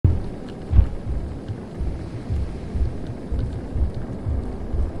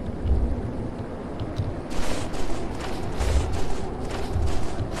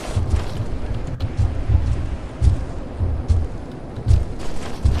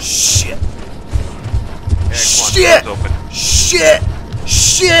Shit! Yeah, Shit! come on, door's open. Shit!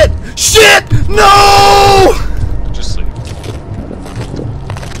 Shit! Shit! No! Just sleep.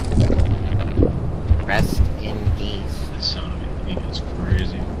 Rest in peace. That sound of it is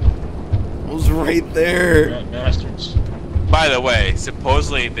crazy. I was right there. Rat bastards. By the way,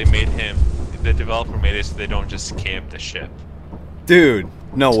 supposedly they made him, the developer made it so they don't just camp the ship. Dude,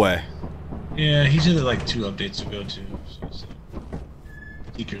 no way. Yeah, he said it like 2 updates ago too. So it's like,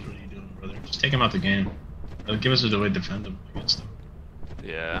 Seekers, what are you doing, brother? Just take him out the game. Give us a way to defend him against them.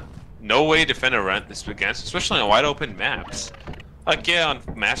 Yeah. No way to defend a rent this against, especially on wide open maps. Like, yeah, on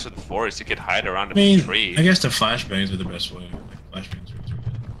maps with the forest, you could hide around a tree. I guess the flashbangs are the best way. Like, flashbangs are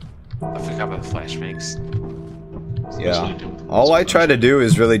good. I forgot about the flashbangs. Yeah. All I try to do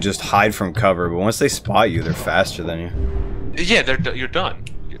is really just hide from cover, but once they spot you, they're faster than you. Yeah, you're done.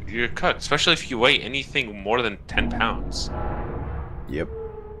 You're cooked, especially if you weigh anything more than 10 pounds. Yep.